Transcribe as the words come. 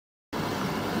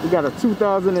We got a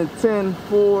 2010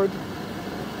 Ford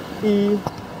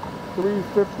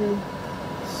E350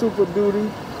 Super Duty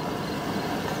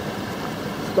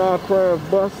Starcraft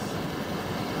bus.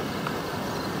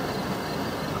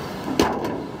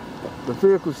 The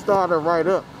vehicle started right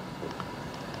up.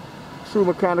 True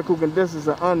mechanical conditions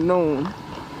are unknown.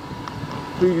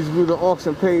 Please view the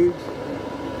auction page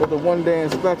for the one-day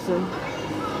inspection.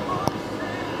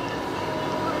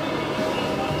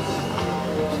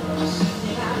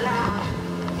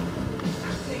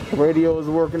 Radio is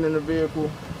working in the vehicle.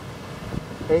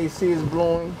 AC is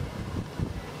blowing.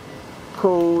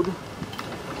 Code.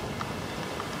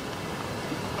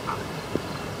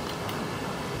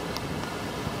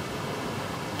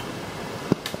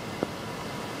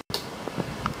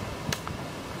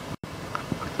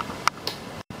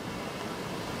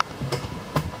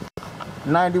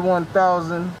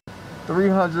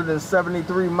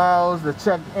 $91,373 miles. The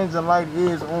check engine light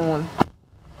is on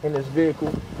in this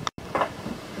vehicle.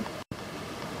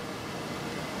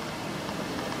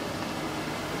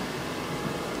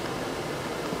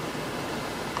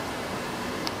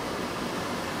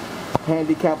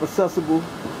 Handicap accessible.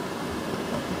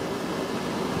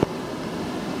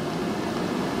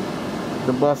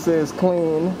 The bus is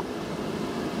clean.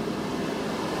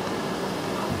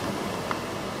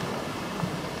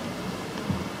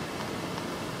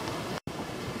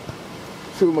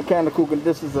 True mechanical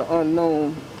conditions are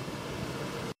unknown.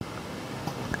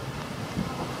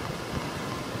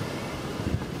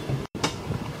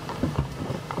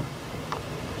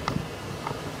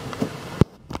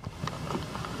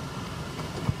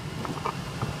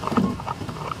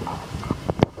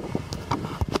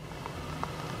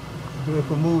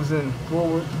 Vehicle moves in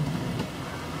forward,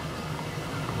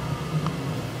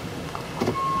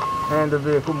 and the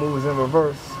vehicle moves in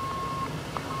reverse.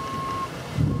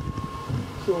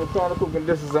 True mechanical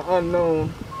conditions are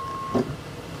unknown.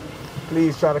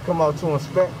 Please try to come out to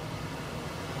inspect.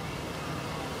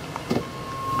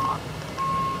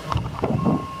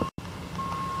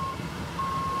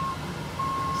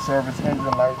 Service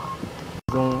engine light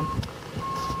is on.